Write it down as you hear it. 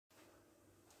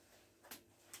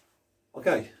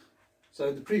Okay, so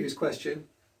in the previous question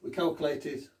we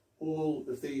calculated all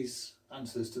of these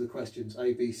answers to the questions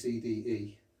A, B, C, D,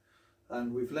 E,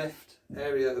 and we've left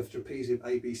area of trapezium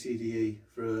A, B, C, D, E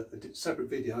for a separate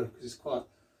video because it's quite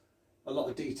a lot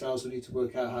of details. We need to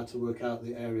work out how to work out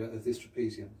the area of this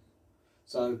trapezium.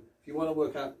 So if you want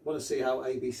to see how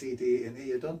A, B, C, D, and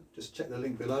E are done, just check the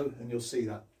link below and you'll see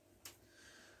that.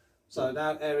 So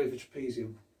now area of a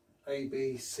trapezium, A,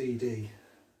 B, C, D.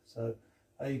 So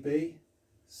A, B,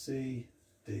 C,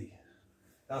 D.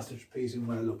 That's the trapezium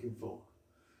we're looking for.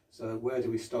 So where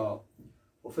do we start?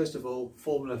 Well, first of all,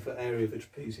 formula for area of a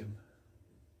trapezium.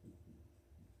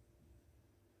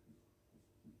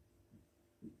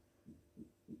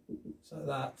 So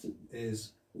that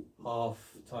is half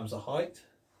times the height,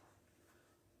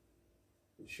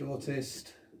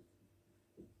 shortest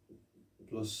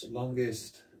plus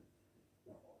longest.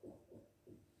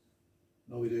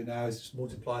 All we do now is just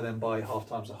multiply them by half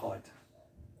times the height.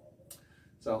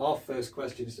 So our first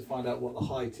question is to find out what the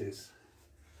height is.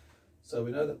 So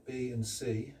we know that B and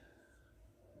C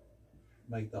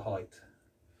make the height,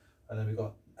 and then we've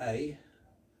got A,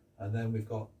 and then we've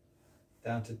got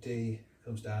down to D,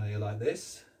 comes down here like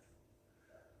this,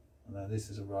 and then this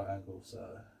is a right angle, so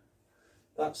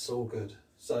that's all good.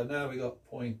 So now we got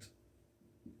point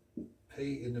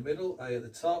P in the middle, A at the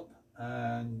top,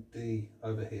 and D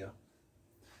over here.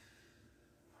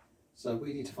 So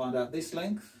we need to find out this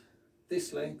length,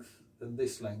 and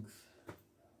this length,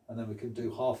 and then we can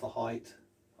do half the height,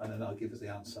 and then that'll give us the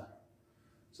answer.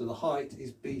 So the height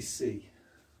is BC.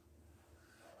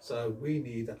 So we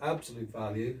need the absolute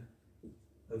value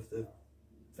of the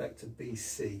vector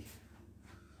BC.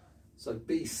 So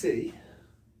BC,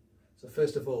 so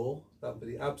first of all, that would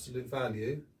be the absolute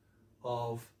value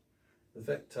of the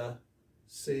vector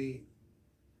C.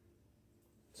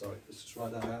 Sorry, let's just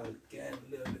write that out again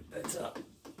a little bit better.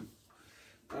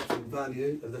 Absolute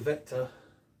value of the vector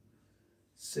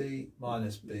C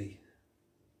minus B.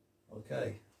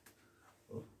 Okay,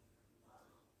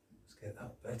 let's get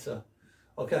that better.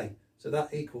 Okay, so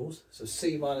that equals, so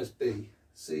C minus B.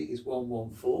 C is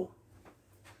 114.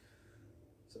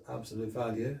 So absolute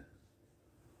value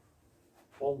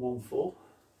 114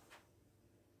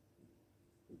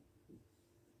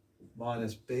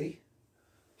 minus B,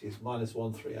 which is minus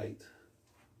 138.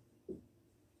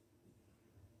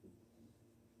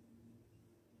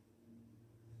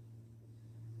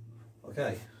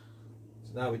 Okay,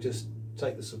 so now we just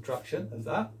take the subtraction of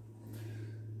that.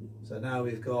 So now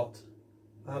we've got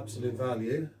absolute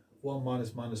value 1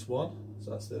 minus minus 1,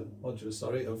 so that's the modulus,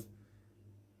 sorry, of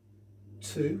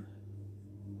 2.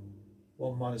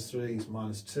 1 minus 3 is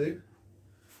minus 2.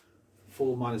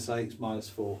 4 minus 8 is minus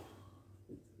 4.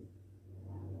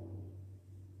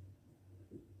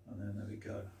 And then there we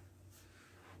go.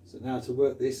 So now to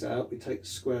work this out, we take the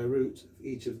square root of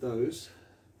each of those.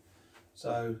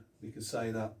 So we could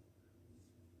say that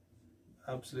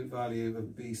absolute value of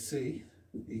BC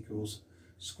equals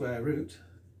square root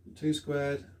 2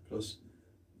 squared plus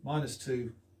minus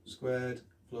 2 squared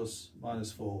plus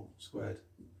minus 4 squared,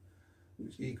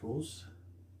 which equals,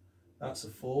 that's a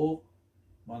 4,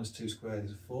 minus 2 squared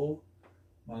is a 4,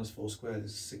 minus 4 squared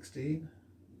is 16,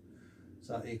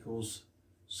 so that equals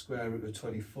square root of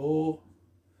 24,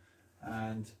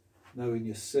 and knowing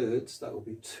your surds, that will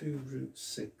be 2 root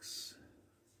 6.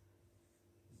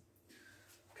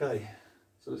 Okay,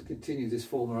 so let's continue this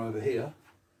formula over here.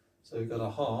 So we've got a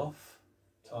half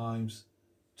times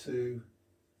 2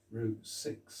 root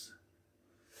 6.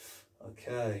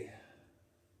 Okay,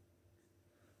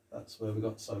 that's where we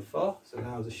got so far. So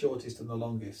now the shortest and the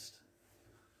longest.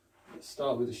 Let's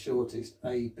start with the shortest,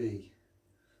 AB.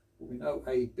 Well, we know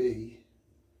AB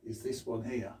is this one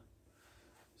here.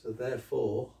 So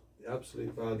therefore, the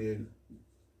absolute value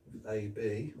of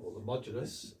AB, or the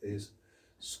modulus, is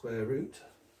square root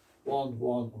 1,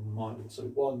 1, and minus, so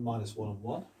 1 minus 1 and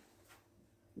 1.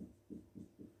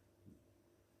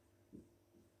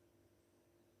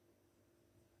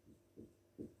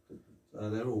 So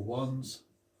they're all 1s, so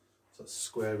that's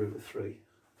square root of 3.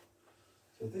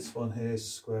 So this one here is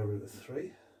square root of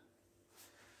 3.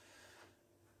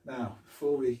 Now,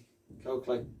 before we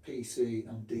calculate PC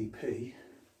and DP,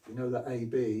 we know that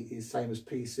AB is same as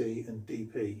PC and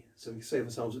DP. So we can save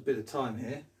ourselves a bit of time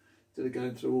here. Instead of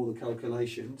going through all the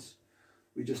calculations,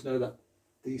 we just know that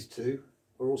these two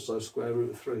are also square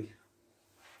root of 3.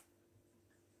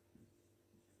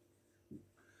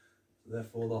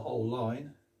 Therefore, the whole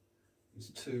line is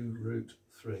 2 root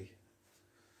 3.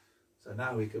 So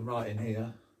now we can write in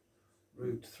here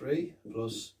root 3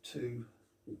 plus 2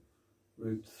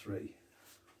 root 3.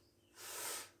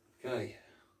 Okay,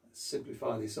 let's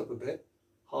simplify this up a bit.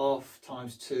 half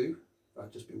times 2,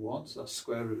 that'd just be 1, so that's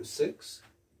square root of 6,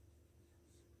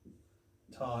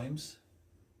 times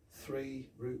 3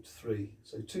 root 3.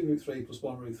 So 2 root 3 plus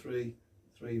 1 root 3,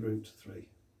 3 root 3.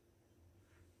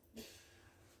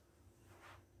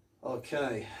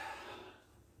 Okay,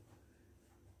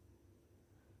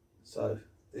 so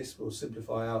this will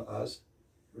simplify out as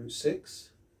root 6.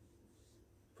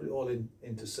 Put it all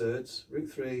into surds.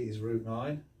 Root 3 is root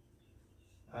 9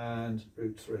 and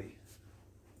root 3.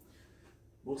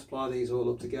 Multiply these all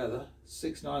up together.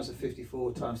 6 9s are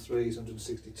 54 times 3 is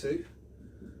 162.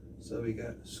 So we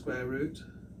get square root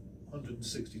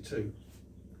 162.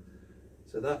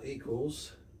 So that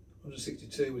equals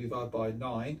 162 we divide by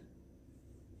 9.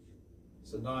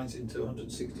 So 9s into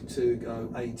 162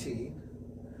 go 18.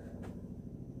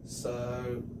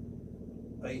 So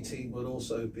 18 will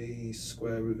also be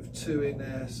square root of 2 in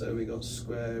there, so we got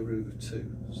square root of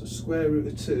 2. So square root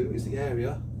of 2 is the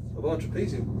area of our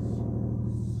trapezium.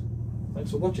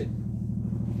 Thanks for watching.